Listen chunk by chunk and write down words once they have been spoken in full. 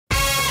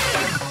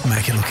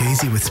Make it look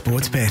easy with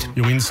Sportsbet.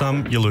 You win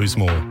some, you lose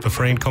more. For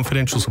free and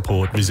confidential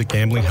support, visit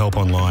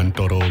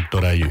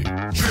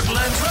gamblinghelponline.org.au. Triple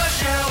M's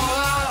Rush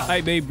Hour.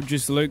 AB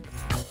producer Luke.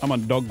 I'm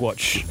on dog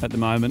watch at the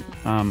moment.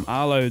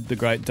 Arlo, the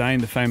Great Dane,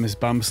 the famous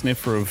bum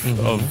sniffer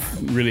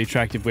of really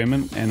attractive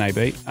women, and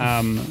AB.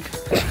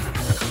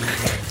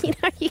 You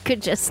know, you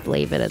could just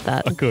leave it at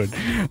that. I could.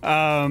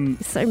 You're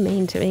so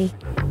mean to me.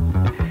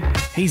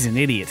 He's an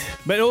idiot.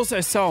 But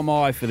also, so am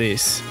I for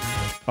this.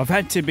 I've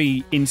had to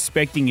be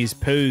inspecting his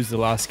poos the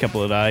last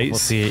couple of days.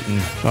 What's he eating?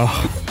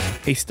 Oh,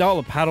 he stole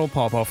a paddle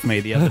pop off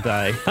me the other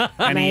day.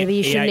 And Maybe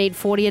you shouldn't eat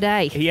 40 a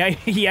day.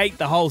 He ate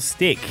the whole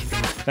stick.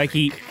 Like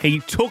he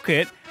took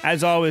it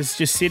as I was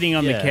just sitting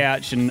on the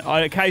couch, and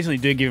I occasionally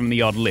do give him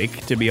the odd lick,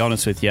 to be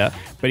honest with you.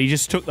 But he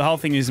just took the whole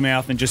thing in his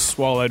mouth and just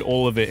swallowed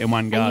all of it in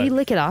one go. And you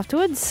lick it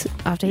afterwards?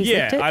 After he's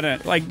licked it? Yeah, I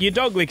don't like your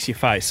dog licks your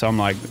face. So I'm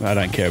like, I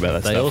don't care about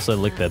that They stuff. also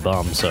lick their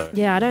bum, so.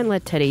 Yeah, I don't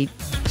let Teddy...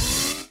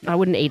 I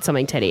wouldn't eat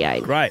something Teddy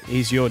ate. Great,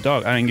 he's your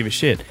dog. I don't give a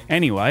shit.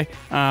 Anyway,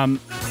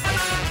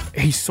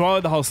 he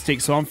swallowed the whole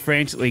stick, so I'm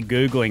frantically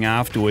Googling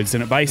afterwards,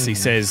 and it basically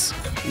says,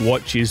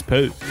 watch his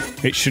poo.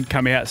 It should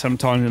come out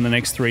sometime in the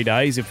next 3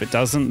 days. If it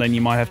doesn't, then you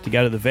might have to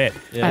go to the vet.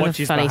 I have Watch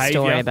a his funny behaviour,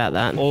 story about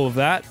that. all of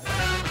that.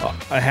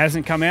 It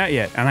hasn't come out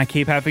yet, and I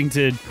keep having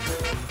to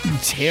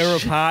tear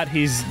apart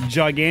his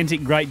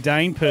gigantic Great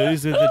Dane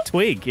poos with a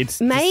twig. It's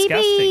disgusting.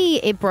 Maybe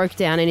it broke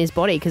down in his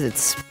body because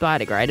it's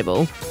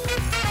biodegradable.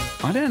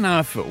 I don't know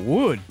if it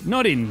would.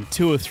 Not in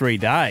 2 or 3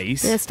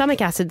 days. Yeah,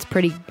 stomach acid's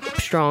pretty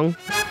strong.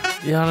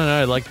 Yeah, I don't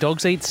know. Like,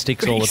 dogs eat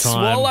sticks all He the time.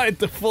 swallowed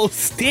the full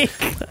stick.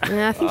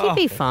 Yeah, I think he'd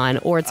be fine.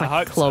 Or it's I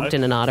like hope clogged so.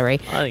 in an artery.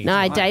 I think No,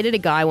 I it's dated a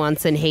guy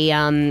once and he...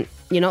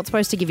 You're not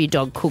supposed to give your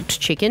dog cooked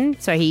chicken,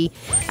 so he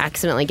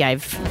accidentally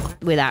gave,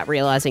 without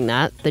realising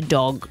that, the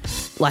dog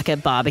like a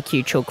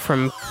barbecue chook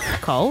from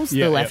Coles,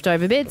 Yeah, the yeah.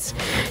 leftover bits.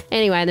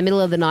 Anyway, in the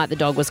middle of the night, the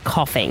dog was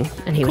coughing,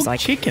 and he was Cooked like,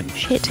 chicken?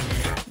 Shit.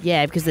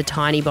 Yeah, because the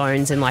tiny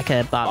bones in like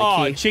a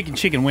barbecue. Oh,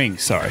 chicken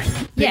wings, sorry.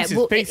 Yeah,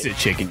 well, Pieces of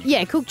chicken.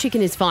 Yeah, cooked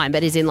chicken is fine,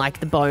 but is in like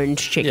the boned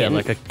chicken. Yeah,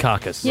 like a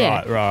carcass.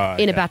 Yeah, Right,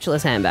 in a okay.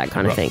 bachelor's handbag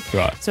kind of thing.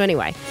 right. So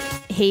anyway,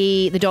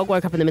 the dog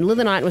woke up in the middle of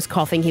the night and was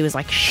coughing. He was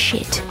like,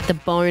 shit, the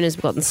bone has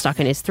gotten stuck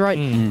in his throat.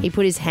 He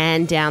put his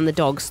hand down the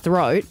dog's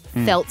throat,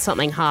 felt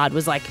something hard,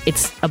 was like,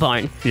 it's a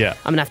bone. Yeah.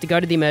 I'm going to have to go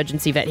to the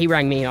emergency vet. He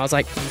rang me and I was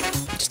like,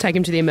 just take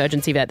him to the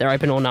emergency vet. They're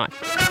open all night.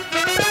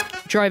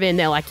 Drove in,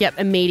 they're like, yep,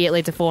 immediately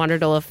it's a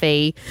 $400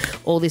 fee.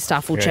 All this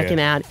stuff, we'll check him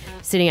out.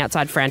 Sitting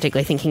outside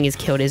frantically thinking he's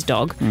killed his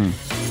dog.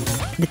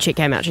 The chick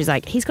came out, she's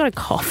like, he's got a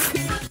cough.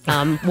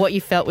 What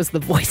you felt was the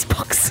voice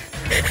box.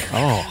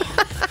 Oh.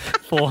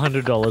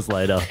 $400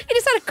 later. He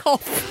just had a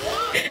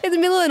cough. In the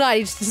middle of the night,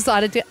 he just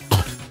decided to...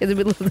 in the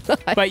middle of the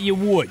night. But you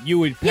would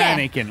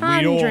panic and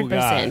we'd all go.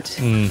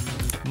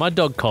 100%. My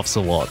dog coughs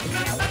a lot.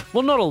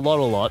 Well, not a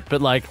lot,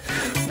 but like,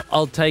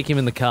 I'll take him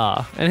in the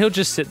car and he'll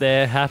just sit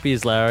there, happy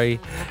as Larry,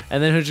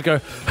 and then he'll just go.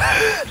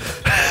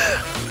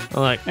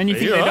 I'm like, And you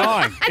think "Are they're all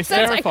right?" dying. It's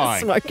Sounds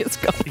terrifying. like a smoker's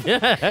cough. Yeah.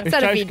 That'd so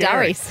be scary.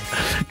 Darius.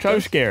 So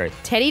scary.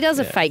 Teddy does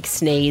a fake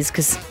sneeze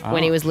because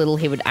when he was little,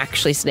 he would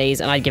actually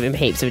sneeze, and I'd give him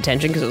heaps of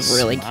attention because it was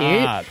really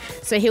Smart.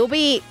 cute. So he'll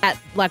be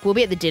we'll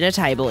be at the dinner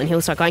table, and he'll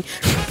start going.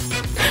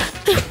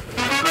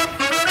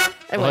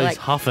 And Oh, we're he's like,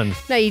 huffing.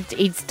 no,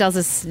 he does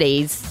a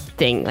sneeze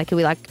thing. Like he'll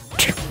be like,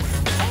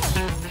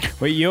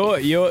 Well,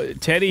 your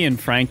Teddy and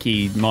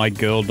Frankie, my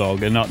girl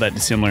dog, are not that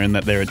dissimilar in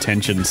that they're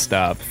attention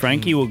starved.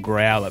 Frankie will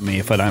growl at me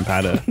if I don't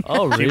pat her.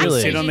 Oh, She will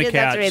really? sit on she the did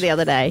that couch. to me the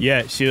other day.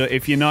 Yeah,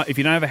 if you don't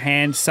have a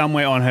hand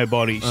somewhere on her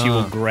body, she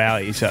will growl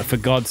at you. So, for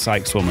God's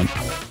sakes, woman.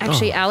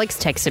 Actually, Alex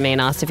texted me and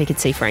asked if he could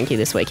see Frankie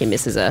this week. He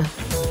misses her.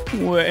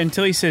 Well,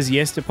 until he says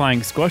yes to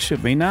playing squash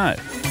with me, no.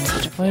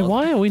 Wait,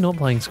 why are we not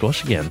playing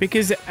squash again?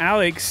 Because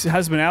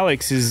husband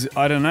Alex is,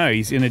 I don't know,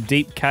 he's in a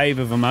deep cave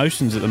of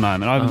emotions at the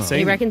moment. I haven't seen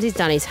He him. reckons he's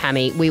done his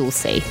hammy. We will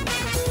see.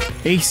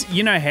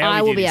 You know how I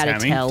he will did be his able to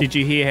hammy? tell. Did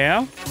you hear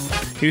how?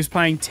 He was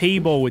playing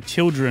T-ball with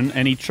children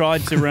and he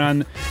tried to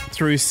run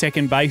through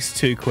second base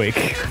too quick.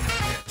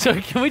 So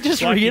can we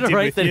just Like he did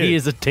reiterate with that you. he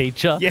is a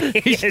teacher? Yeah,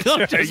 He's yeah, not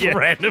right, just yeah,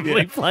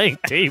 randomly yeah. playing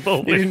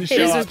T-ball He with didn't He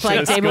show was up just to playing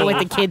the table school. with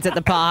the kids at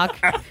the park.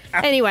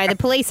 Anyway, the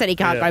police said he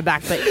can't go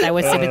back, but they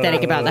were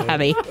sympathetic about the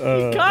hammy.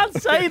 You can't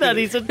say that,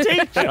 he's a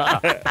teacher.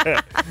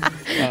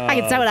 I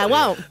can say what I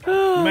want.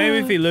 Maybe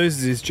if he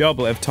loses his job,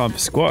 he'll have time for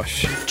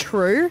squash.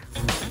 True.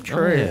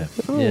 yeah.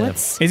 Oh, Yeah.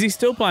 let's... Is he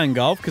still playing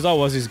golf? Because I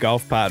was his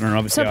golf partner and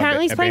obviously So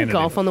apparently he's playing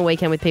golf on the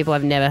weekend with people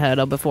I've never heard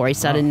of before. He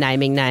started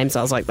naming names.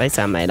 I was like, they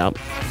sound made up.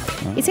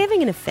 Is he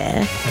having an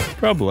affair?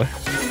 Probably.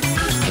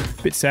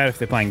 Bit sad if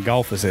they're playing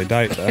golf as their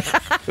date, though.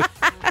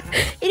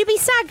 It'd be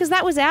sad because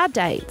that was our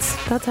dates.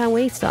 That's how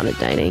we started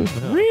dating.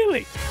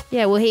 Really?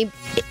 Yeah, well, he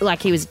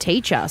was a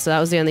teacher, so that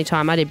was the only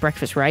time I did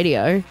breakfast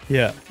radio.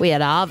 Yeah. We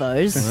had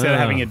Arvos. Instead of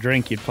having a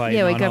drink, you'd play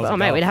Yeah, we'd 9 go, holes oh, of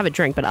mate, golf. we'd have a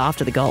drink, but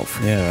after the golf.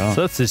 Yeah, right.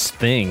 So that's his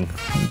thing.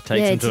 He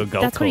takes him to a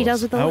golf That's what he course.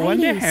 does with the I ladies.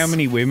 wonder how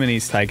many women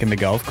he's taken the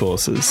golf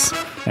courses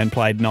and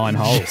played 9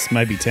 holes,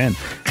 maybe 10,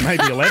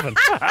 maybe 11,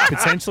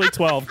 potentially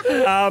 12.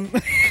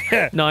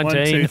 19.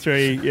 1, 2,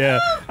 3, yeah.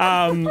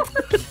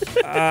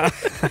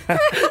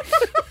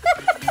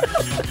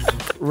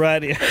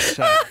 Radio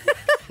show.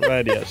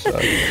 Radio show.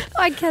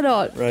 I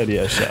cannot.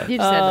 Radio show. You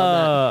just ended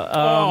on that.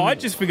 I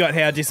just forgot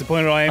how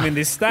disappointed I am in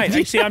this state.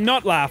 Actually, I'm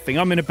not laughing.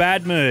 I'm in a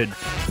bad mood.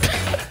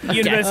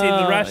 University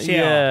of the Rush Hour.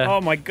 yeah. Oh,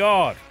 my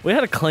God. We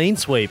had a clean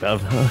sweep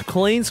of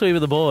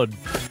the board,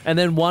 and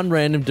then one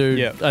random dude,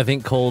 Yeah. I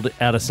think, called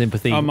out of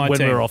sympathy On my when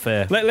team. we were off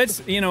air.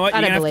 Let's, you know what, I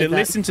you're don't going to have to believe that.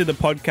 listen to the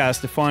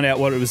podcast to find out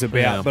what it was about.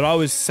 Yeah. But I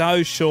was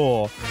so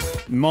sure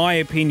my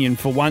opinion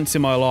for once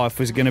in my life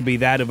was going to be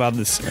that of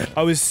others.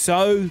 I was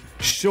so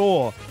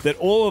sure that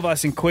all of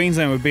us in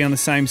Queensland would be on the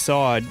same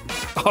side.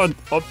 I'm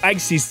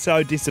actually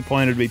so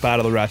disappointed to be part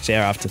of the Rush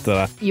Hour after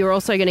today. You're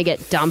also going to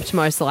get dumped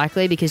most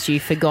likely because you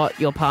forgot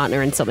your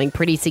partner in something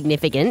pretty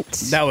significant.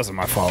 That wasn't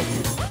my fault.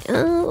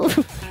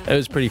 It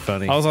was pretty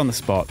funny. I was on the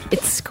spot.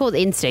 It's called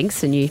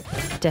instincts, and you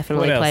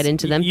definitely What else? played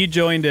into them. You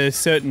joined a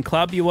certain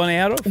club you want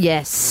out of?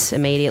 Yes,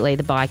 immediately.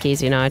 The bikies,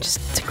 just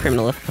it's a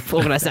criminal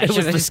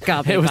organisation. I just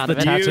can't be it was part the of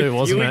it. tattoo,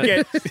 wasn't would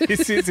it?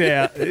 This is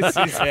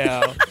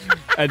how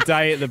a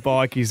day at the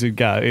bikies would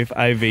go if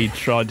AV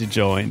tried to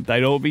join.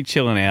 They'd all be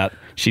chilling out.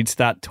 She'd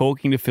start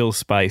talking to fill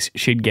space.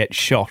 She'd get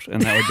shot,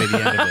 and that would be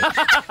the end of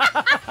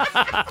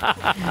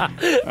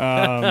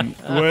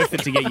it. Worth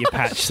it to get your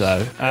patch,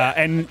 though.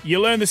 And you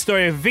learn the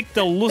story of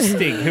Victor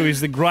Lustig, who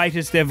is the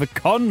greatest ever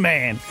con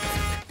man.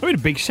 We had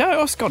a big show.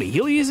 Oh, Scotty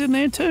Hilliers in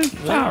there too.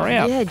 Far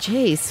out. Yeah,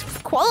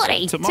 jeez.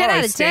 Quality. 10 Tomorrow's out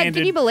of 10. standard-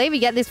 Can you believe you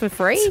get this for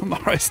free?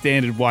 Tomorrow's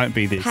standard won't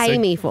be this. Pay So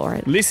me for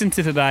it. Listen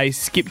to today,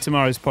 skip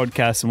tomorrow's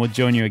podcast, and we'll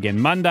join you again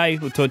Monday.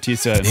 We'll talk to you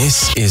soon.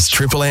 This is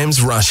Triple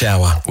M's Rush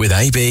Hour with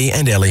AB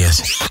and Elliot.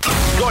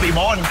 Got him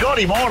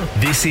on.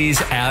 This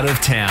is Out of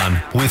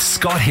Town with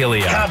Scott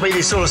Hillier. Can't be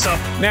this sort of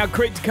stuff. Now,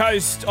 Crit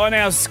Coast on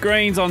our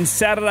screens on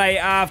Saturday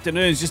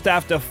afternoons, just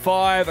after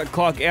 5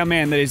 o'clock. Our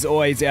man that is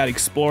always out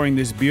exploring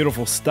this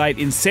beautiful state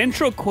in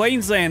central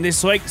Queensland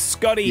this week,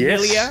 Scotty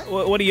Yes.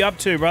 Hillier. What are you up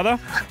to, brother?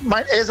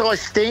 Mate, as I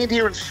stand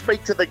here and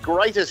speak to the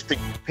greatest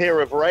pair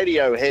of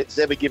radio heads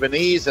ever given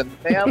ears, and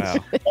now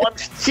Wow.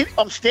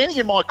 I'm standing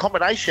in my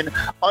accommodation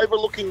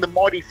overlooking the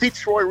mighty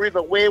Fitzroy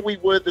River where we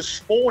were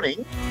this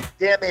morning,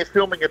 down there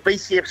filming a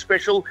BCF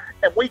special,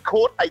 and we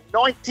caught a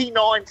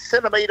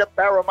 99-centimetre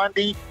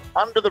barramundi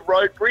under the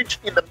road bridge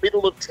in the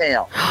middle of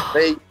town.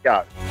 There you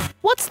go.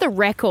 What's the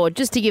record?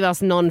 Just to give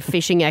us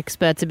non-fishing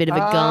experts a bit of a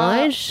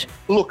guide.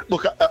 Look.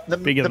 The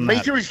Bigger than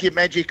metre is your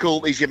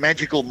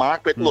magical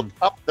mark, but look,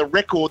 up the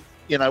record,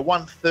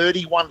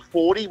 130,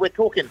 140. We're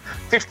talking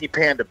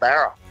 50-pounder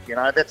barra.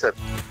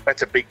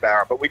 That's a big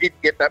barra, but we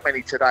didn't get that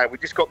many today. We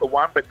just got the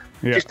one, but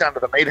Yeah. just under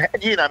the metre.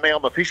 And you know me,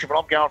 I'm a fisherman.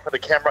 I'm going for the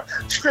camera.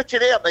 Stretch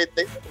it out.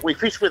 We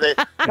fish with a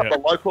couple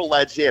of local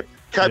lads there.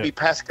 Kobe Yeah.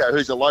 Pascoe,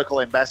 who's a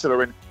local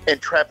ambassador, and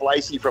Trav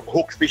Lacey from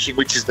Hooks Fishing,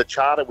 which is the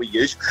charter we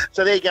use.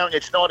 So they're going,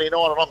 it's 99,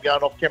 and I'm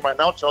going off camera.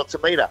 No, it's not. It's a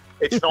metre.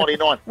 It's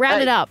 99.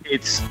 Round it up.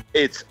 It's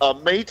a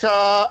metre,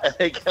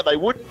 and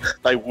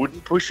they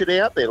wouldn't push it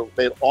out.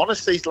 They're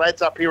honest, these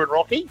lads up here in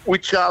Rocky,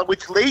 which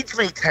leads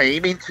me,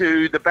 team,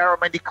 into the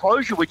Barramundi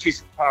closure, which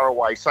isn't far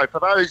away. So for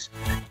those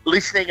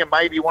listening and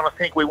maybe want to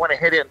think we want to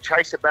head out and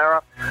chase a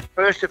barra,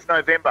 1st of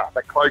November,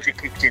 that closure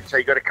kicks in. So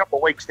you've got a couple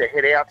of weeks to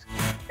head out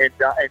and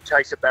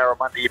chase a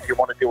barramundi if you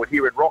want to do it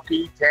here in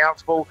Rocky,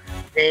 Townsville,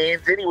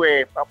 and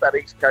anywhere up that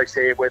east coast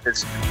there where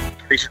there's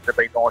conditions to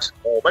be nice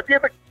and warm. Have you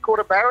ever caught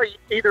a barra,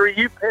 either of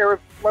you, pair of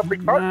lovely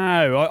folks?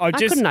 No, I I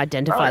just couldn't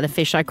identify the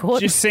fish I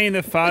caught. just seen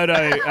the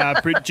photo.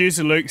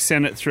 Producer Luke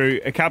sent it through.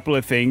 A couple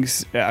of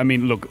things. I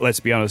mean, look, let's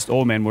be honest.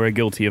 All men were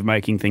guilty of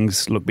making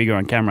things look bigger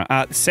on camera.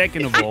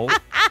 Second of all,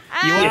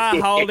 you are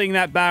holding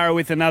that barra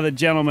with another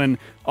gentleman.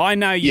 I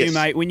know you, Yes.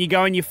 mate. When you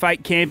go on your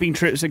fake camping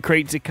trips to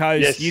Crete to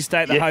Coast, Yes. you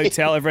stay at the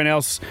hotel, everyone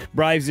else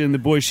braves it in the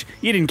bush.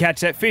 You didn't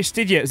catch that fish,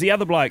 did you? It was the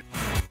other bloke.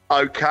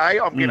 Okay,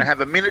 I'm going to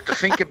have a minute to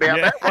think about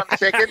that. 1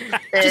 second.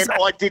 And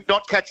I did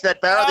not catch that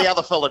barra. The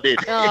other fella did.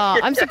 Oh,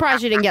 I'm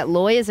surprised you didn't get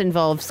lawyers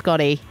involved,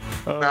 Scotty.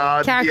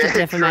 No, Character yeah,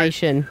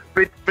 defamation.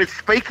 true. But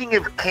speaking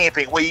of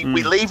camping, we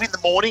leave in the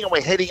morning and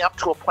we're heading up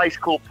to a place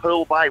called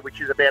Pearl Bay,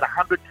 which is about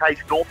 100 k's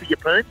north of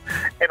Yeppoon.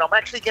 And I'm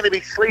actually going to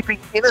be sleeping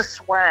in a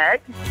swag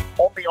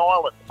on the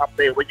island up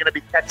there. We're going to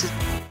be catching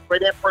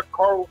red emperor,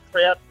 coral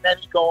trout,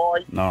 nanny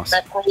guy, Nice.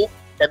 mackerel.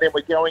 And then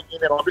we're going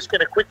in, and I'm just going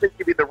to quickly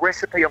give you the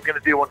recipe I'm going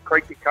to do on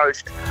Creaky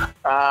Coast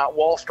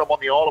whilst I'm on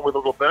the island with a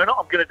little burner.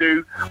 I'm going to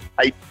do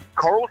a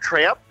coral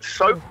trout,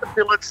 soak the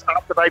fillets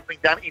after they've been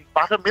done in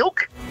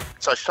buttermilk.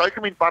 So soak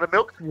them in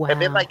buttermilk,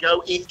 and then Wow. they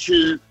go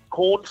into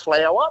corn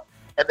flour,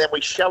 and then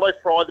we shallow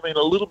fry them in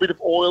a little bit of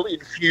oil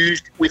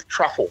infused with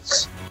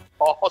truffles.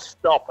 Oh,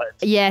 stop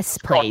it. Yes,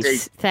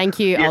 please. Scotty. Thank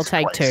you. I'll Yes,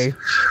 take please. 2.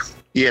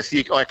 Yes,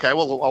 okay,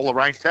 well, I'll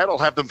arrange that. I'll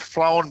have them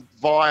flown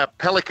via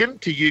Pelican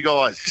to you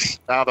guys,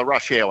 the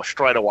rush hour,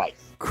 straight away.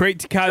 Crete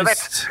to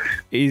Coast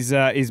is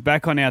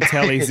back on our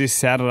tellies this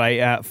Saturday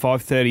at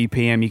 5:30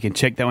 p.m. You can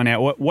check that one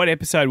out. What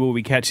episode will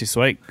we catch this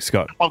week,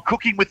 Scott? I'm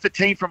cooking with the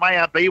team from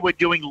ARB. We're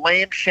doing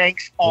lamb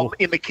shanks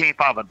in the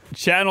camp oven.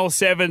 Channel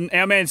 7,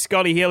 our man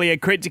Scotty Hillier,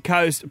 Crete to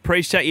Coast.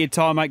 Appreciate your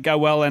time, mate. Go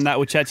well, and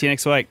we'll chat to you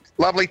next week.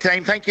 Lovely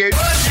team. Thank you.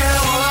 Rush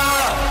Hour.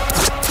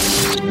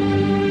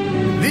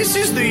 This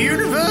is the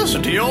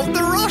University of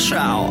the Rush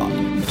Hour.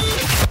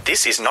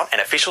 This is not an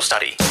official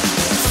study.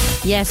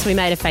 Yes, we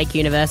made a fake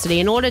university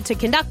in order to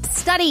conduct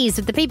studies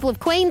of the people of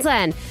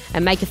Queensland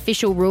and make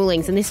official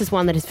rulings. And this is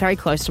one that is very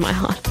close to my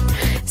heart.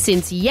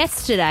 Since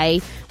yesterday,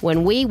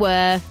 when we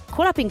were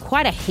caught up in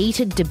quite a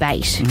heated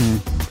debate,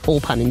 all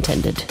pun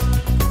intended.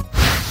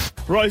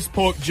 Roast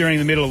pork during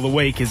the middle of the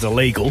week is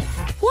illegal.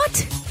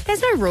 What?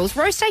 There's no rules.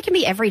 Roast day can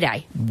be every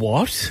day.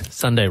 What?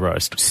 Sunday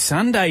roast.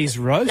 Sunday's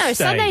roast No, day.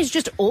 Sunday's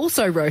just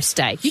also roast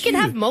day. You can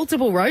have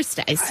multiple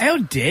roast days. How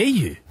dare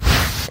you?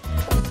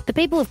 The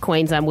people of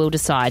Queensland will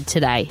decide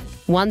today,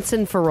 once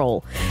and for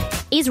all,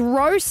 is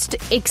roast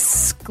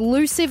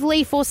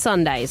exclusively for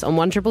Sundays on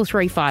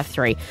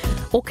 133353,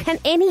 or can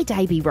any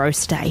day be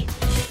roast day?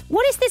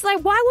 What is this? Like,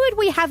 why would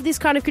we have this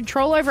kind of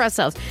control over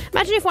ourselves?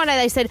 Imagine if one day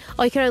they said,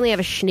 oh, you can only have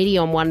a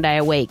schnitty on one day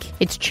a week.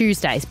 It's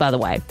Tuesdays, by the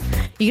way.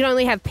 You can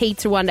only have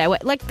pizza one day a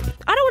week. Like,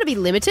 I don't want to be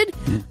limited.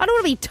 I don't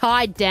want to be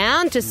tied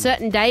down to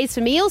certain days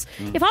for meals.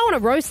 If I want a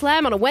roast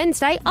lamb on a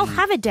Wednesday, I'll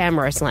have a damn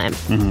roast lamb.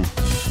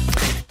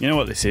 You know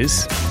what this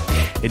is?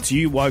 It's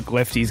you woke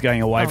lefties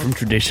going away from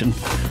tradition.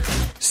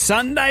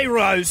 Sunday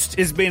roast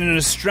has been an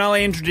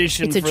Australian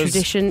tradition It's a for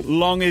tradition. as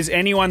long as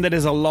anyone that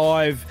is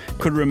alive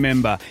could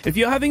remember. If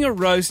you're having a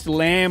roast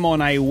lamb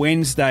on a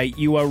Wednesday,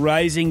 you are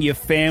raising your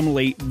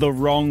family the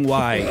wrong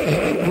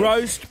way.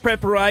 Roast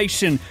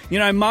preparation, you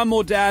know, mum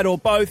or dad or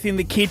both in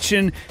the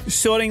kitchen,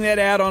 sorting that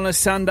out on a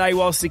Sunday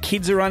whilst the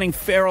kids are running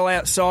feral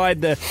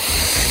outside, the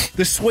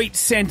sweet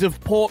scent of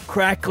pork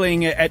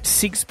crackling at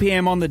 6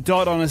 p.m. on the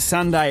dot on a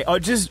Sunday. I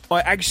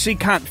actually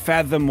can't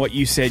fathom what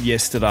you said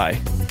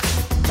yesterday.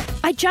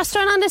 I just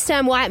don't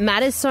understand why it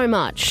matters so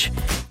much.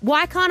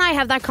 Why can't I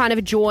have that kind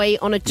of joy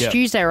on a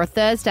Tuesday or a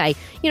Thursday?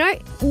 You know,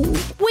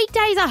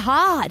 weekdays are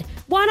hard.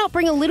 Why not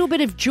bring a little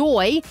bit of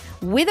joy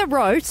with a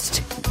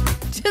roast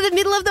to the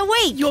middle of the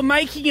week? You're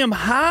making them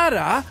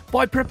harder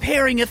by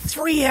preparing a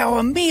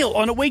 3-hour meal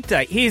on a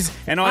weekday.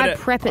 I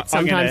prep it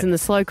sometimes in the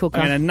slow cooker.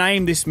 I'm going to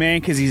name this man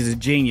because he's a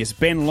genius.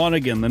 Ben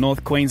Lonergan, the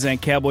North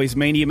Queensland Cowboys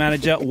media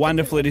manager,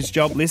 wonderful at his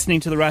job,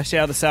 listening to the Rush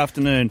Hour this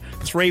afternoon.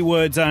 3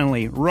 words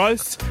only.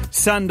 Roast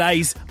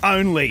Sundays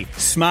only.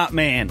 Smart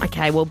man.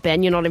 Okay, well,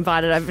 Ben, you're not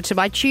invited over to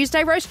my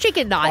Tuesday roast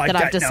chicken night that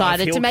I've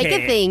decided to make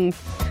a thing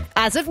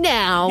as of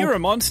now. You're a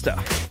monster.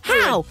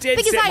 How? You're a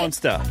dead set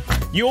monster.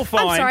 You'll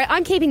find... I'm sorry,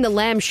 I'm keeping the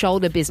lamb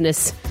shoulder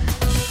business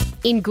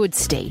in good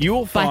stead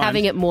You'll find by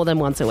having it more than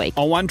once a week.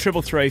 On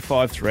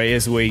 133353,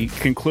 as we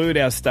conclude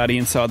our study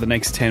inside the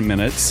next 10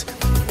 minutes,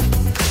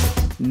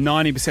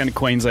 90% of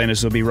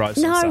Queenslanders will be roast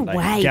on No Sunday.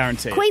 way.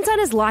 Guaranteed.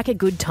 Queenslanders like a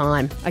good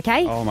time,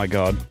 okay? Oh, my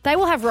God. They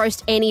will have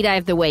roast any day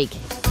of the week.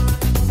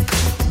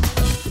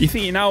 You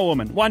think you know a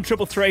woman?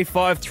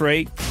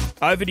 133353.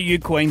 Over to you,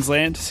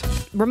 Queensland.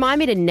 Remind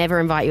me to never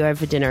invite you over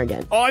for dinner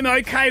again. I'm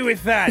okay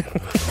with that.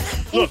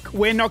 Look,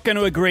 we're not going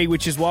to agree,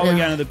 which is why we're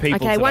going to the people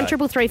Okay, today.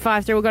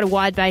 133353. We'll go to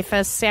Wide Bay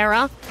first.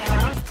 Sarah?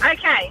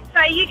 Okay,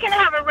 so you can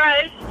have a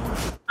roast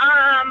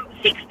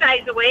 6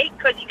 days a week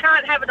because you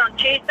can't have it on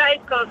Tuesdays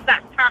because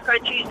that's Taco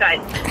Tuesdays.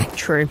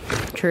 True.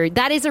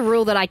 That is a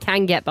rule that I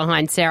can get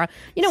behind, Sarah.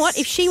 You know what?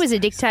 If she was a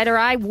dictator,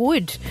 I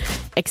would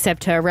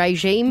accept her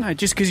regime. No,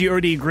 just because you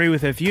already agree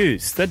with her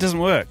views. That doesn't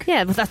work.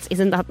 Yeah, but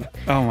isn't that...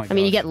 Oh, my God. I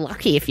mean, you get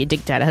lucky if your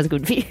dictator has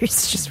good views.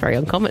 It's just very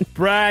uncommon.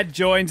 Brad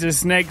joins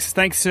us next.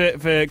 Thanks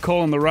for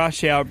calling the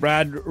Rush Hour,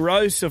 Brad.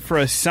 Roast for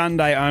a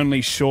Sunday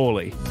only,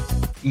 surely.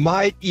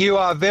 Mate, you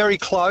are very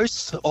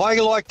close. I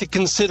like to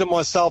consider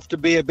myself to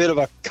be a bit of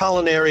a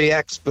culinary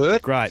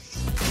expert. Great.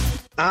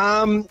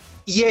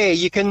 Yeah,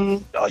 you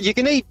can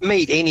eat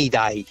meat any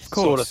day,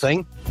 sort of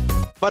thing.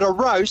 But a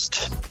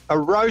roast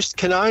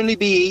can only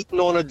be eaten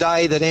on a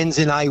day that ends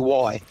in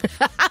AY.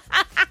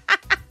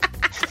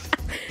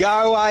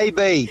 Go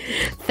AB.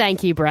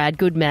 Thank you, Brad.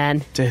 Good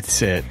man.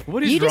 That's it.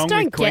 What is you wrong just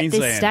don't with get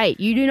Queensland? this state.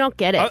 You do not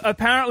get it.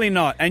 Apparently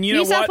not. And you New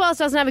know South what? Wales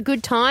doesn't have a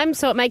good time,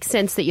 so it makes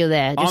sense that you're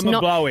there. Just I'm a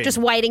not blow-in. just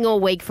waiting all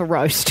week for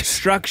roast.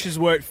 Structure's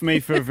worked for me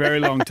for a very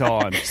long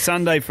time.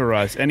 Sunday for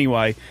us.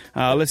 Anyway,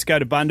 let's go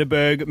to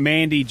Bundaberg.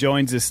 Mandy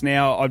joins us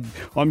now.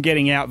 I'm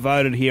getting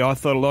outvoted here. I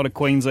thought a lot of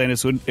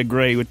Queenslanders would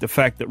agree with the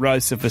fact that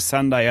roasts are for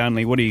Sunday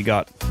only. What do you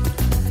got?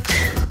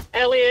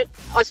 Elliot,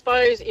 I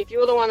suppose if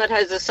you're the one that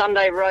has the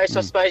Sunday roast,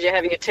 I suppose you're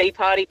having a tea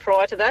party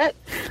prior to that.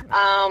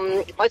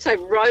 I'd say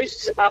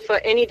roasts are for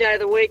any day of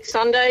the week.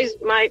 Sundays,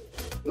 mate,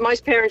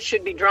 most parents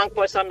should be drunk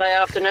by Sunday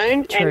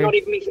afternoon and not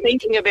even be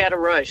thinking about a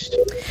roast.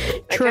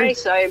 True. Okay,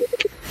 so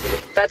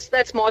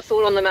that's my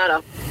thought on the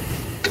matter.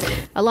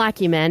 I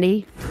like you,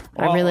 Mandy.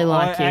 I really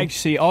like you.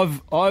 Actually,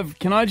 I've.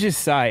 Can I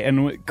just say,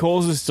 and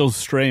calls are still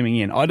streaming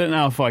in. I don't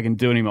know if I can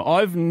do anymore.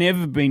 I've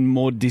never been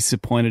more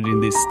disappointed in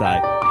this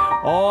state.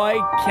 I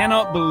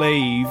cannot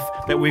believe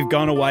that we've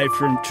gone away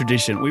from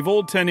tradition. We've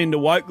all turned into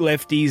woke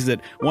lefties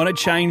that want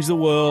to change the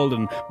world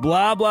and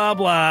blah, blah,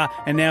 blah,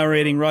 and now we're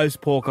eating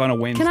roast pork on a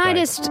Wednesday. Can I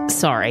just...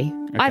 Sorry.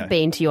 I've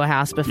been to your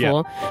house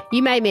before. Yeah.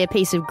 You made me a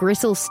piece of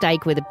gristle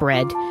steak with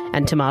bread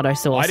and tomato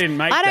sauce. I didn't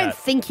make that. I don't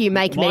think you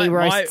make many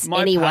roasts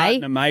my anyway. My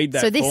partner made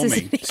that so this for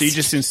is me. So you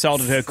just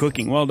insulted her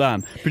cooking. Well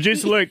done.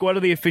 Producer Luke, what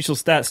are the official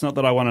stats? Not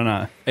that I want to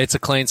know. It's a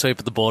clean sweep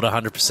at the border,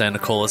 100%. A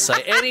caller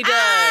say any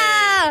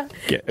day.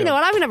 You know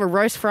what? I'm going to have a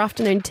roast for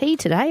afternoon tea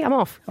today. I'm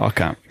off. I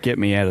can't. Get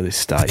me out of this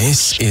state.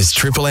 This is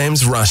Triple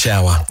M's Rush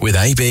Hour with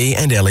AB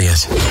and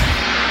Elliot.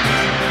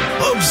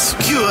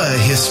 Obscure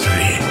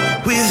history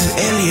with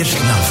Elliot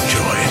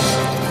Lovejoy.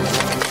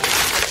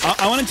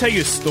 I want to tell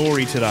you a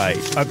story today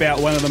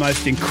about one of the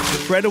most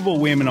incredible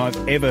women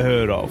I've ever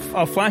heard of.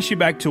 I'll flash you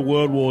back to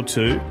World War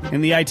II.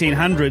 In the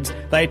 1800s,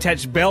 they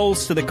attached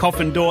bells to the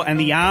coffin door and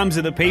the arms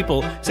of the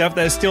people, so if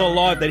they're still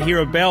alive, they'd hear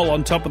a bell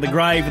on top of the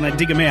grave and they'd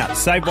dig them out.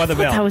 Saved by the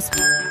bell. That was...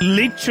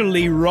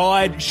 Literally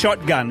ride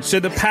shotgun. So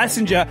the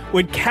passenger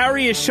would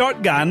carry a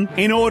shotgun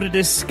in order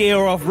to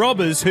scare off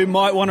robbers who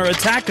might want to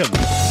attack them.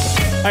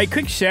 A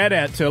quick shout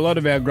out to a lot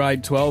of our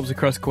grade 12s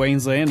across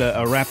Queensland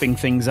are wrapping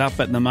things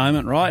up at the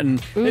moment, right? And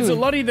there's a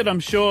lot of you that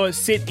I'm sure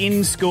sit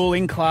in school,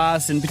 in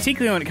class, and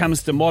particularly when it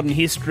comes to modern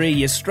history,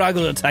 you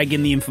struggle to take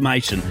in the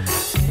information.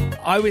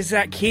 I was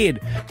that kid,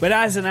 but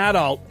as an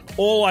adult,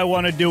 all I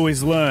want to do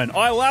is learn.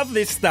 I love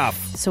this stuff.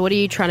 So what are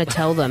you trying to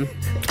tell them?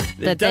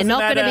 That they're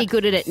not going to be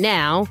good at it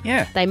now.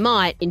 Yeah. They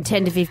might in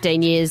 10 to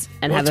 15 years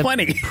and have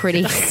 20. a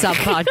pretty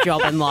subpar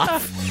job in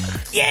life.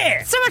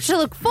 Yeah! So much to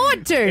look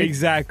forward to.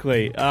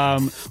 Exactly.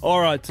 All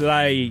right,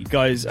 today,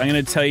 guys, I'm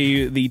going to tell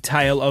you the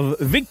tale of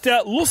Victor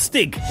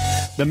Lustig,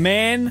 the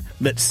man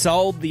that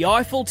sold the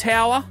Eiffel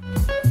Tower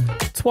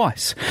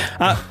twice.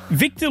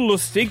 Victor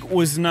Lustig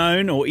was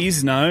known, or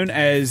is known,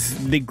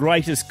 as the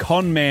greatest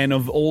con man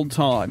of all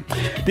time.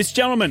 This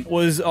gentleman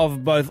was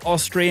of both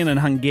Austrian and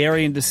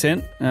Hungarian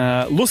descent.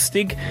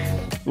 Lustig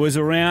was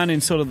around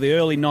in sort of the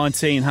early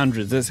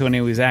 1900s. That's when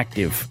he was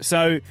active.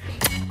 So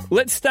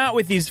let's start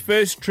with his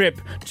first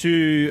trip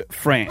to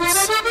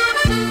France.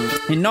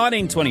 In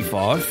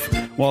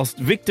 1925, whilst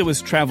Victor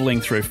was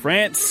travelling through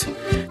France,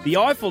 the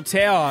Eiffel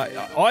Tower,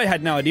 I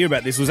had no idea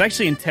about this, was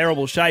actually in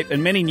terrible shape,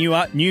 and many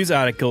news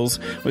articles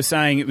were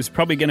saying it was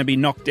probably going to be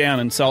knocked down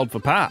and sold for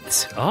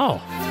parts. Oh.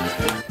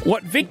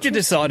 What Victor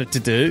decided to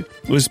do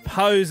was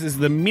pose as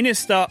the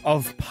Minister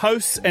of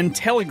Posts and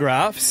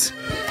Telegraphs,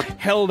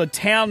 held a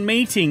town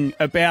meeting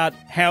about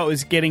how it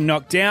was getting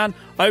knocked down,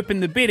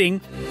 opened the bidding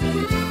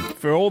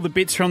for all the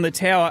bits from the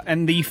tower,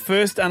 and the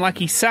first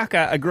unlucky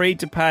sucker agreed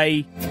to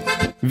pay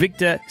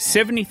Victor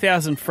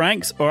 70,000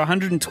 francs or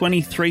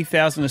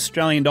 123,000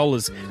 Australian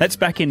dollars. That's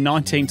back in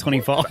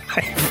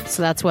 1925.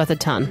 So that's worth a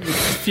ton. A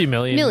few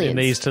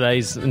millions.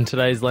 In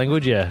today's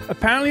language, yeah.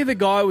 Apparently the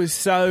guy was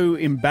so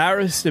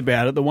embarrassed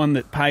about it, the one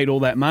that paid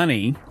all that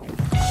money,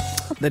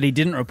 that he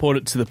didn't report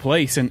it to the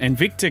police, and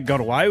Victor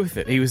got away with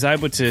it. He was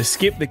able to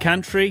skip the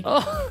country,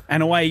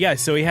 and away he goes.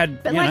 So he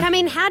had... But, I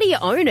mean, how do you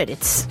own it?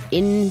 It's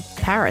in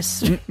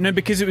Paris. No,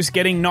 because it was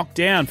getting knocked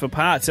down for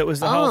parts. That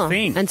was the whole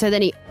thing. And so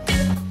then he...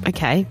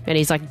 Okay. And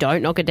he's like,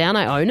 don't knock it down,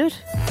 I own it?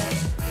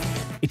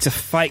 It's a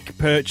fake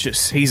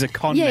purchase. He's a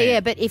con man. Yeah,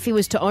 but if he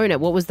was to own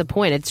it, what was the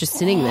point? It's just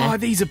sitting there. Oh,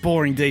 these are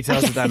boring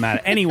details that don't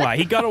matter. Anyway,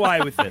 he got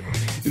away with it.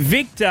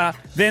 Victor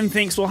then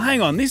thinks, well,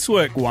 hang on, this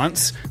worked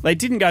once. They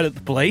didn't go to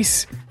the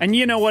police. And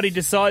you know what he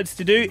decides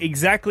to do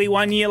exactly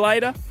 1 year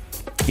later?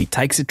 He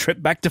takes a trip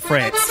back to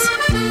France.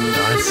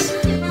 Nice.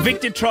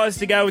 Victor tries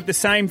to go with the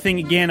same thing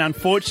again.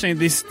 Unfortunately,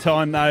 this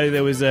time, though,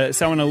 there was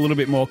someone a little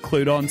bit more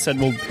clued on, said,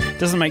 well, it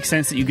doesn't make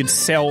sense that you could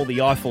sell the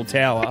Eiffel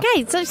Tower.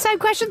 Okay, so same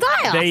questions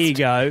I asked. There you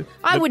go.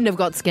 I wouldn't have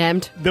got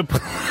scammed. The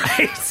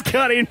police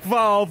got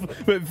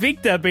involved, but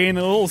Victor, being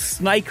the little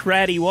snake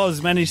rat he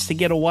was, managed to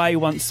get away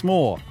once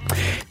more.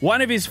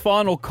 One of his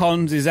final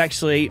cons is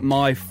actually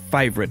my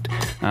favourite.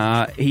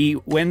 He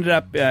ended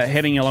up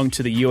heading along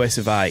to the US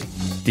of A,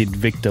 did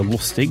Victor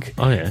Lustig.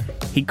 Oh, yeah.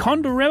 He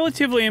conned a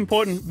relatively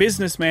important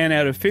businessman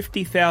out of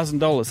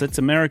 $50,000. That's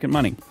American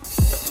money.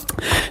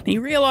 He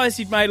realised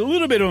he'd made a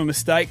little bit of a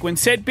mistake when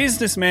said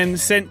businessman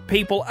sent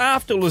people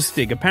after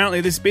Lustig.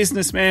 Apparently this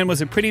businessman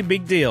was a pretty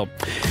big deal.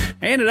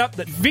 It ended up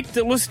that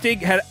Victor Lustig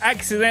had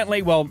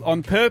accidentally, well,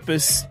 on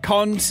purpose,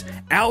 conned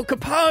Al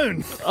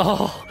Capone.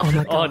 Oh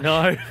my God. Oh,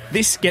 no.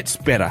 This gets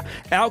better.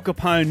 Al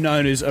Capone,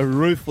 known as a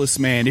ruthless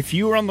man. If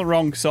you were on the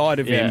wrong side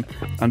of him,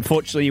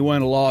 unfortunately you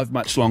weren't alive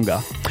much longer.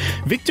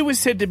 Victor was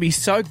said to be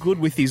so good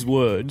with his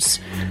words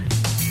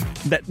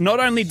that not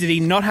only did he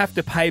not have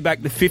to pay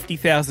back the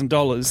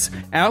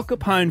 $50,000, Al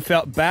Capone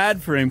felt bad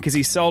for him because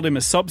he sold him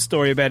a sob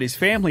story about his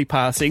family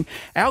passing.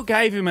 Al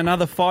gave him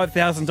another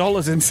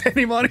 $5,000 and sent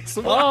him on his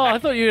way. Oh, I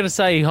thought you were going to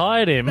say he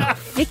hired him.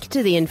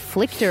 Victor, the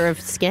inflictor of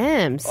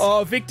scams.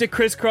 Oh, Victor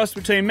crisscrossed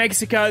between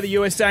Mexico, the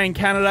USA and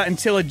Canada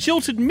until a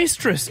jilted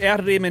mistress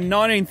outed him in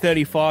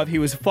 1935. He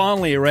was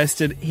finally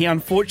arrested. He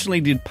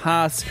unfortunately did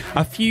pass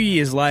a few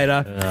years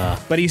later,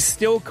 but he's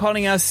still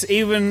conning us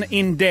even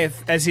in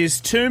death, as his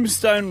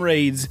tombstone reads,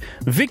 reads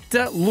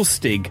Victor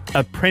Lustig,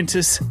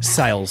 apprentice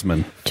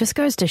salesman. Just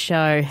goes to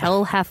show,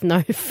 hell hath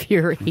no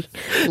fury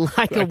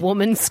like a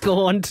woman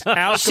scorned.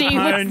 Al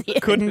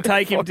Capone couldn't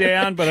take him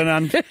down, but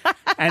an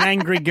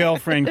angry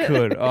girlfriend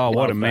could. Oh,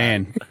 what a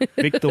man.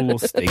 Victor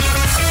Lustig.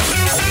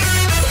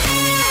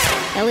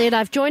 Elliot,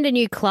 I've joined a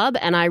new club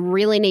and I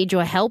really need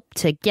your help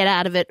to get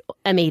out of it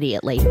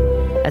immediately,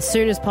 as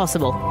soon as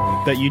possible.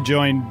 That you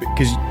joined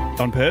because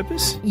on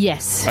purpose?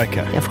 Yes.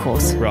 Okay. Of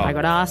course. Right. I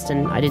got asked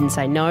and I didn't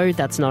say no.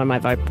 That's not in my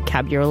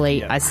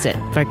vocabulary. I said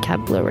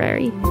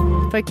vocabulary.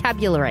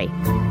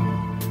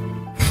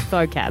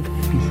 Vocab.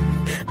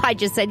 I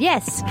just said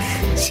yes.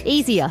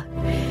 Easier.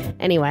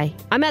 Anyway,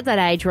 I'm at that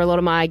age where a lot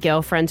of my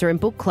girlfriends are in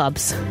book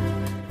clubs.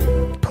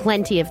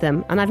 Plenty of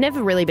them. And I've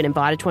never really been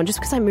invited to one just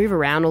because I move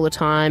around all the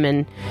time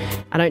and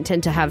I don't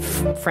tend to have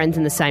friends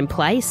in the same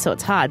place, so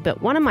it's hard.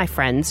 But one of my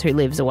friends who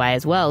lives away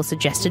as well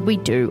suggested we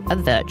do a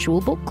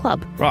virtual book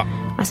club. Right.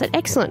 I said,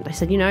 excellent. I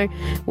said,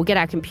 we'll get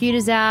our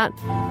computers out,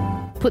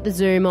 put the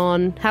Zoom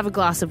on, have a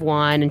glass of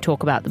wine and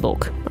talk about the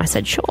book. I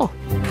said, sure,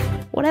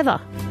 whatever.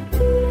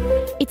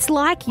 It's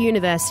like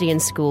university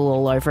and school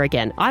all over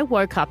again. I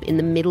woke up in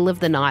the middle of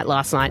the night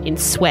last night in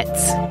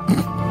sweats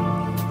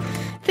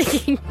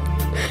thinking,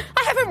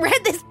 I haven't read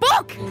this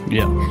book.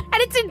 Yeah. And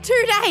it's in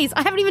 2 days.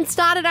 I haven't even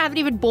started. I haven't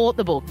even bought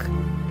the book.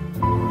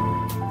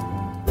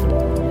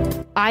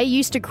 I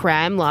used to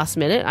cram last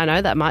minute. I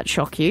know that might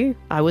shock you.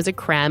 I was a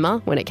crammer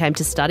when it came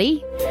to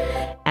study.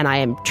 And I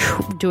am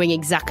doing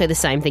exactly the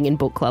same thing in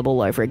book club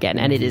all over again.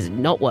 And it is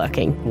not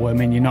working. Well, I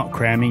mean, you're not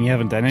cramming. You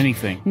haven't done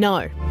anything.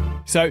 No.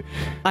 So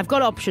I've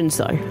got options,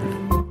 though.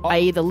 I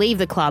either leave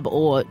the club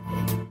or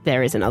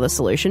there is another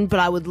solution, but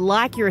I would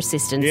like your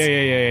assistance.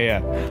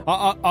 Yeah.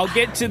 I'll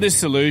get to the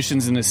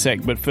solutions in a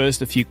sec, but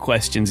first a few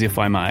questions, if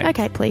I may.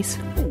 Okay, please.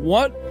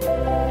 What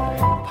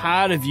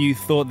part of you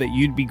thought that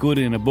you'd be good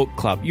in a book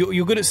club?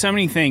 You're good at so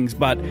many things,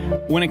 but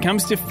when it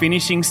comes to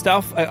finishing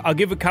stuff, I'll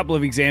give a couple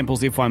of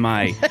examples, if I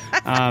may.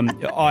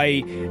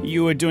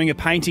 You were doing a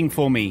painting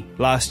for me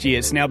last year.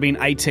 It's now been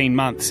 18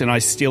 months, and I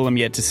still am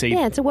yet to see.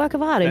 Yeah, it's a work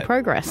of art in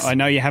progress. I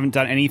know you haven't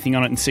done anything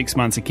on it in 6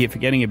 months. I keep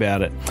forgetting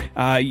about it.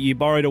 You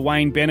borrowed a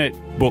Wayne Bennett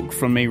book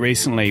from me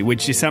recently,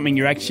 which is something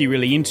you're actually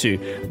really into.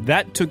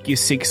 That took you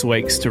 6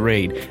 weeks to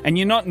read, and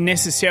you're not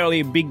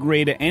necessarily a big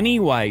reader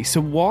anyway.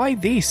 So why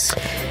this?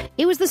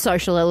 It was the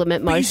social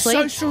element mostly.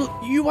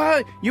 You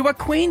are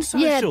Queen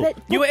Social. Yeah, but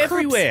you were clubs,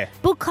 everywhere.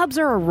 Book clubs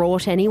are a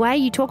rort anyway.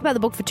 You talk about the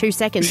book for 2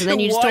 seconds and then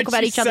you just talk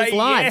about each other's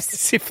lives.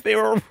 Yes, if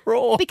they're a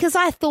rort. Because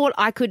I thought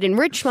I could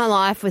enrich my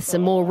life with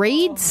some more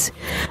reads.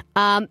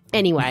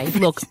 Anyway,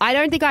 look, I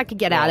don't think I could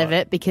get out of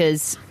it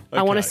because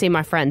I want to see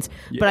my friends.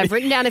 Yeah. But I've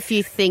written down a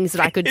few things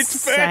that I could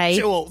say. It's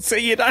virtual, so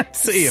you don't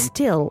see them.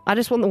 Still, I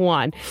just want the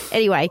wine.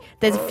 Anyway,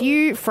 there's a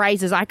few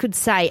phrases I could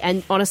say,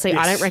 and honestly,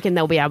 I don't reckon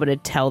they'll be able to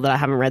tell that I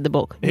haven't read the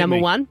book. Number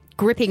 1,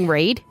 gripping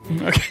read.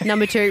 Okay.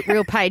 Number 2,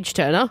 real page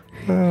turner.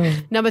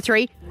 Number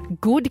 3,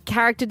 good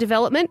character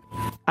development.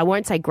 I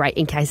won't say great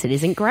in case it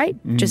isn't great.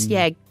 Just,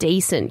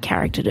 decent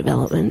character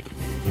development.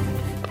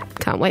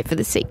 Can't wait for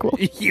the sequel.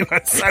 You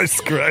are so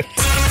screwed.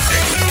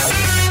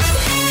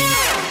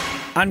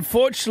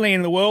 Unfortunately,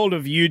 in the world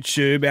of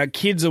YouTube, our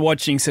kids are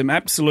watching some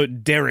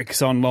absolute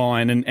derricks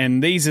online,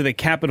 and these are the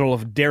capital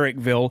of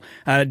Derrickville,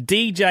 a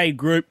DJ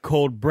group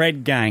called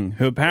Bread Gang,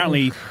 who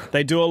apparently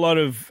they do a lot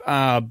of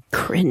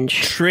cringe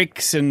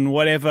tricks and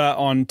whatever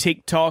on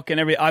TikTok and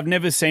everything. I've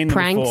never seen them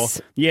pranks.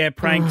 before. Yeah,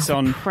 pranks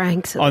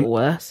Pranks are the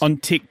worst. On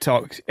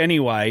TikTok.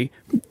 Anyway,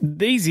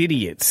 these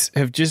idiots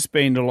have just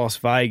been to Las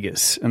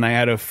Vegas, and they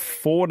had a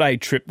 4-day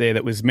trip there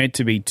that was meant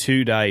to be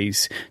 2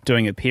 days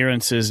doing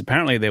appearances.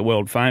 Apparently, they're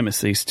world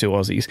famous, these two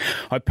Aussies.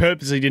 I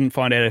purposely didn't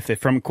find out if they're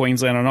from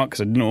Queensland or not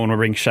because I didn't want to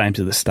bring shame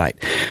to the state.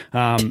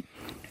 2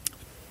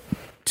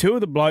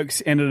 of the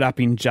blokes ended up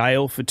in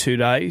jail for 2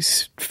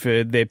 days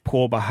for their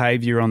poor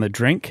behaviour on the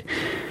drink,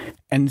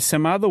 and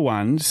some other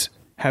ones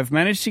have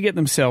managed to get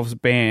themselves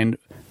banned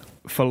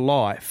for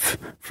life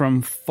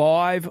from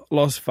 5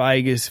 Las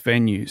Vegas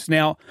venues.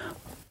 Now,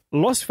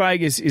 Las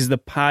Vegas is the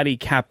party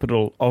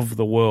capital of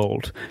the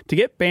world. To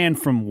get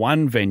banned from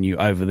one venue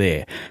over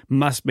there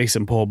must be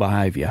some poor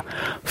behaviour.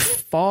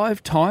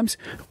 5 times.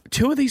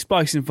 2 of these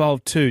blokes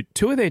involved too.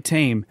 2 of their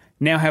team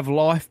now have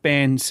life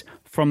bans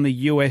from the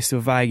US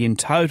of A in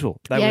total.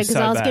 They were because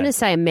so I was bad. going to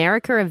say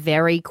America are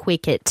very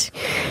quick at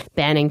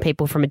banning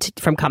people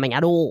from coming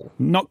at all.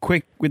 Not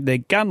quick with their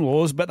gun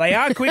laws, but they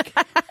are quick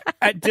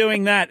at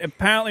doing that.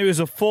 Apparently it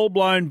was a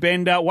full-blown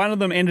bender. One of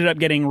them ended up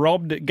getting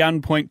robbed at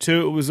gunpoint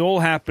too. It was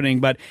all happening,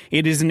 but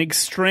it is an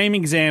extreme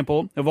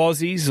example of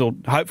Aussies, or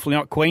hopefully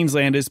not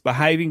Queenslanders,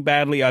 behaving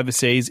badly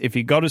overseas. If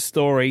you got a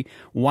story,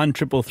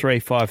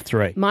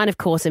 133353. Mine, of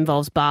course,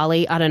 involves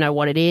Bali. I don't know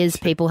what it is.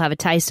 People have a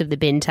taste of the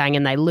bintang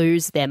and they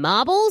lose their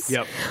marbles.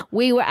 Yep.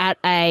 We were at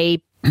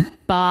a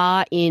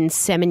bar in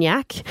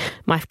Seminyak.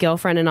 My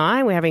girlfriend and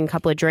I were having a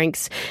couple of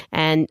drinks,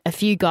 and a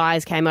few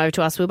guys came over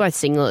to us. We were both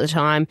single at the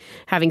time,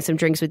 having some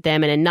drinks with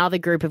them, and another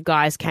group of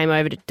guys came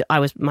over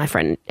my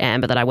friend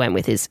Amber that I went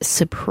with is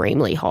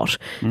supremely hot,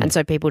 and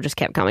so people just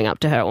kept coming up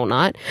to her all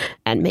night,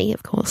 and me,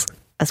 of course,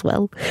 as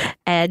well.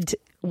 And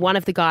one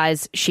of the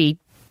guys she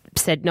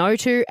said no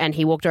to, and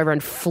he walked over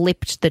and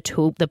flipped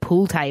the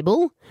pool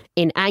table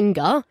in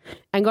anger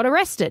and got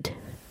arrested.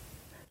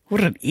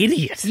 What an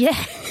idiot. Yeah.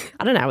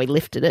 I don't know how he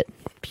lifted it.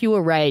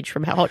 Pure rage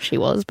from how hot she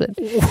was, but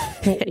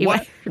anyway,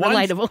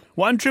 relatable.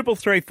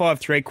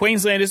 1-333-533.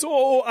 Queenslanders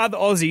or other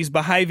Aussies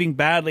behaving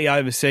badly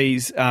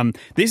overseas.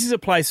 This is a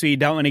place where you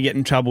don't want to get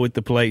in trouble with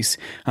the police.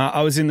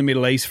 I was in the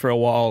Middle East for a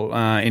while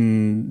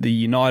in the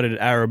United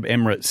Arab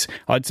Emirates.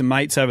 I had some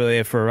mates over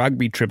there for a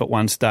rugby trip at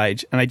one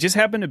stage, and they just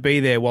happened to be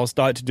there whilst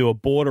I had to do a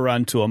border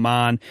run to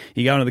Oman.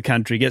 You go into the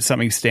country, get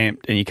something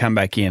stamped, and you come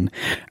back in.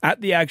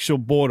 At the actual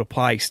border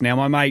place, now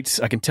my mates,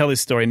 I can tell this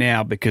story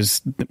now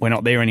because we're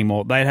not there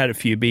anymore. They'd had a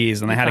few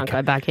beers and they can't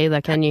go back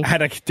either, can you?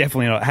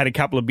 Definitely not. Had a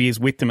couple of beers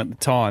with them at the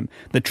time.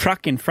 The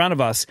truck in front of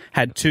us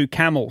had 2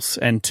 camels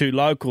and 2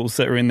 locals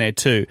that were in there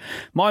too.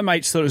 My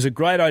mates thought it was a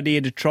great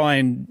idea to try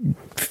and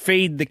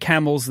feed the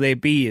camels their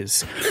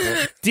beers.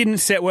 Didn't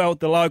set well with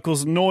the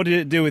locals, nor did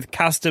it do with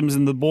customs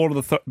and the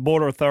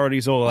border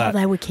authorities, all that. Oh,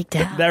 they were kicked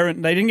out. They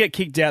didn't get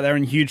kicked out. They were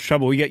in huge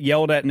trouble. We get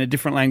yelled at in a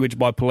different language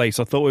by police.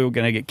 I thought we were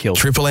going to get killed.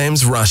 Triple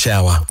M's Rush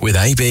Hour with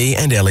AB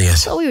and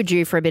Elliot. Well, we were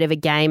due for a bit of a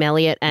game,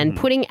 Elliot, and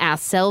putting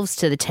ourselves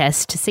to the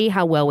test to see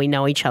how well we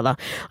know each other.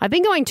 I've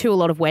been going to a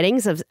lot of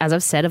weddings, as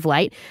I've said of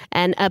late,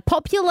 and a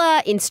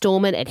popular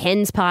installment at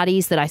hens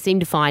parties that I seem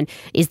to find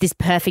is this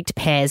perfect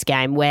pairs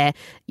game where,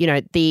 you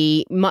know,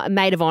 the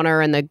maid of honour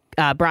and the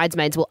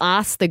bridesmaids will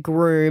ask the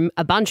groom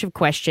a bunch of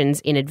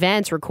questions in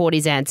advance, record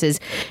his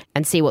answers,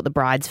 and see what the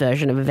bride's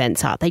version of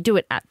events are. They do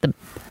it at the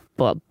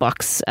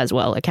Bucks as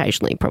well,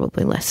 occasionally,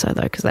 probably less so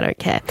though, because they don't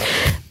care.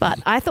 But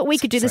I thought we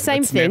could do the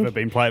same thing. Never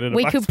been played at a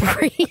we Bucks could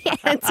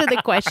pre-answer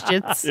the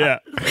questions,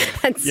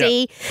 and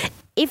see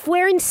if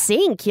we're in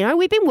sync. You know,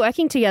 we've been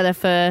working together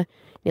for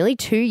nearly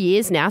 2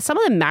 years now. Some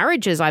of the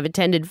marriages I've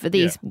attended for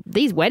these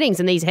weddings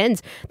and these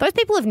hens, those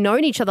people have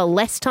known each other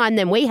less time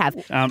than we have.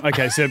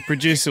 Okay, so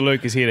producer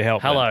Luke is here to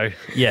help. Hello.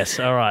 Yes,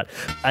 all right.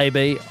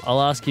 AB,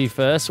 I'll ask you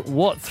first.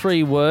 What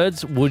 3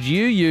 words would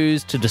you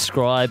use to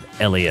describe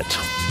Elliot?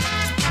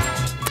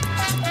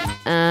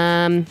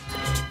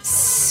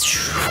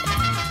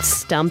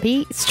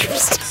 Stumpy.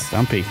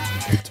 Stumpy.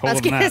 I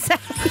was going to say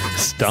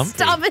Stumpy.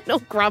 stubborn or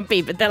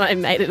grumpy, but then I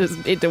made it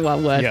into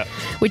one word,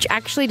 which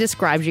actually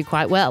describes you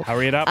quite well.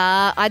 Hurry it up.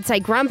 I'd say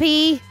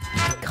grumpy,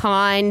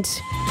 kind,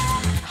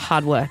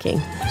 hardworking.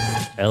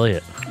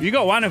 Elliot. You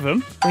got one of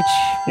them. Which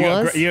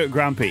was? You got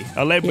grumpy.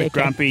 I led with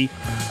grumpy,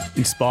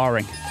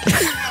 inspiring.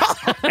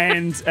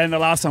 and the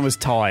last one was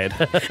tired.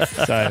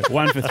 So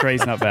 1 for 3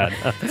 is not bad.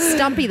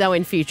 Stumpy, though,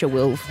 in future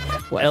will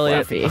work Elliot,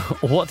 well for you.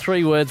 What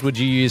 3 words would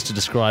you use to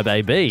describe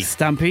AB?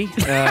 Stumpy.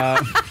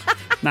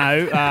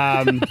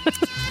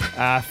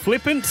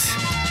 Flippant.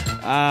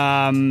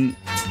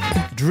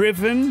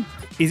 Driven.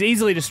 Is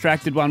easily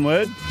distracted, one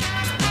word.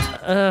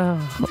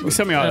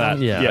 Something like that.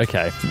 Yeah,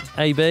 okay.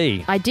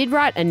 AB. I did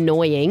write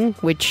annoying,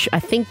 which I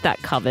think that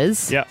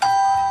covers. Yeah.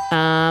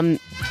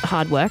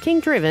 Hardworking,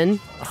 driven.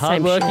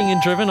 Hardworking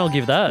and driven, I'll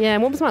give that. Yeah,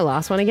 and what was my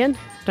last one again?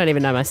 Don't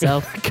even know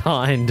myself.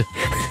 Kind.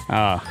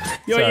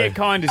 Yeah,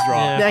 kind is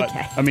right. Yeah.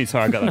 Okay. I mean,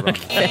 sorry, I got that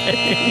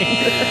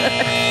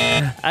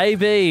wrong.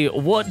 AB,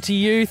 what do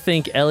you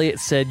think Elliot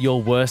said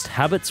your worst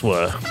habits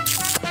were?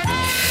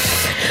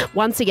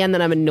 Once again,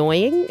 that I'm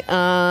annoying.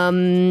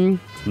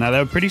 No, they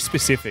were pretty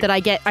specific.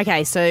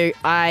 So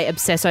I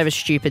obsess over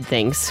stupid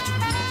things.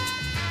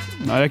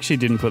 I actually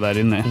didn't put that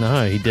in there.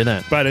 No, he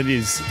didn't. But it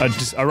is.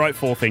 I wrote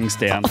 4 things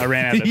down. I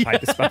ran out of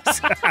paper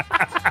space.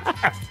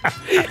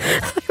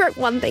 I wrote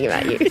one thing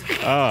about you.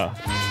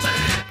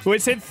 Well,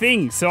 it said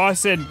things. So I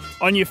said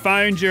on your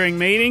phone during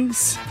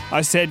meetings.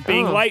 I said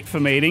being late for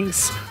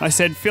meetings. I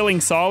said filling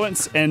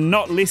silence and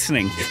not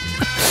listening.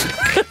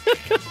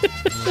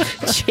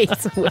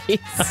 Jeez Louise.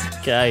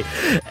 Okay.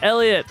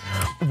 Elliot,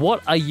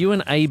 what are you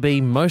and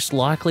AB most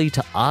likely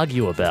to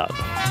argue about?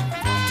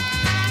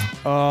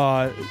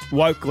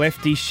 Woke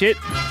lefty shit.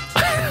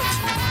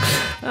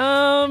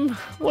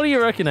 What do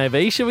you reckon,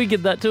 AB? Should we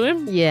give that to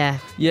him? Yeah.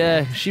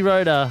 Yeah, she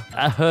wrote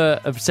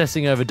her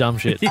obsessing over dumb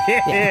shit.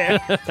 Yeah.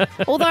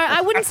 Although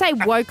I wouldn't say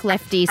woke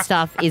lefty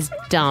stuff is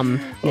dumb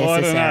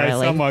necessarily. I don't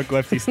know. Some woke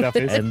lefty stuff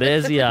is. And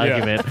there's the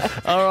argument.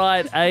 All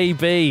right,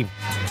 AB.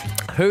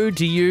 Who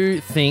do you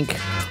think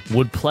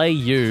would play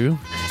you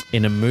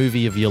in a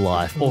movie of your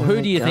life? Or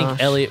who do you think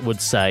Elliot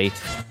would say?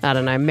 I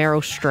don't know,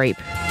 Meryl Streep.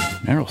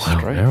 Meryl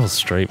Streep. Meryl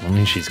Streep. I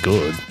mean, she's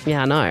good.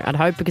 Yeah, I know. I'd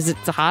hope because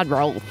it's a hard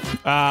role.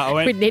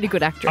 We'd need a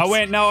good actress. I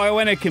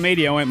went a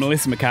comedian. I went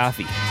Melissa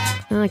McCarthy.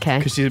 Okay.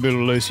 Because she's a bit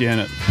of a loose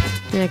unit.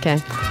 Okay.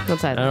 I'll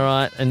say that. All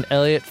right. And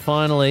Elliot,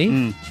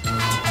 finally,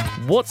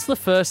 what's the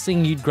first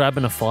thing you'd grab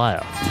in a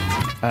fire?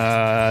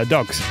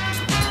 Dogs.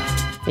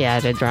 Yeah,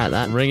 I did write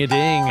that.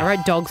 Ring-a-ding. I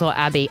wrote dogs or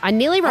Abby. I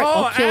nearly wrote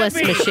Oculus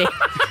Abby. machine.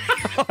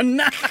 Oh,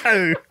 no.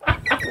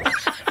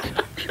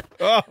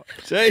 Oh,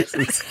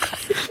 Jesus.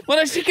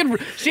 Well,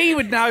 she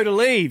would know to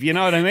leave, you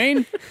know what I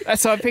mean?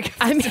 That's how I pick.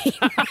 I mean,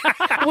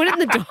 wouldn't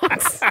the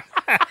dogs?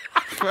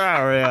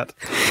 Far out.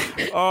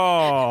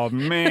 Oh,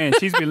 man.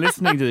 She's been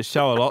listening to the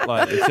show a lot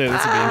lately, too.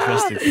 This will be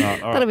interesting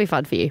tonight. All right. That'll be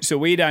fun for you. So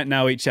we don't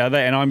know each other,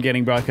 and I'm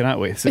getting broken up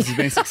with. So this has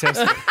been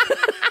successful.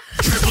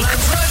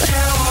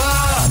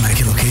 I'll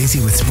make it look easy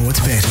with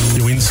Sportsbet.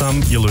 You win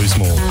some, you lose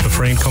more. For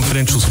free and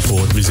confidential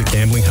support, visit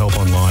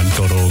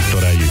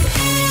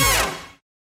gamblinghelponline.org.au.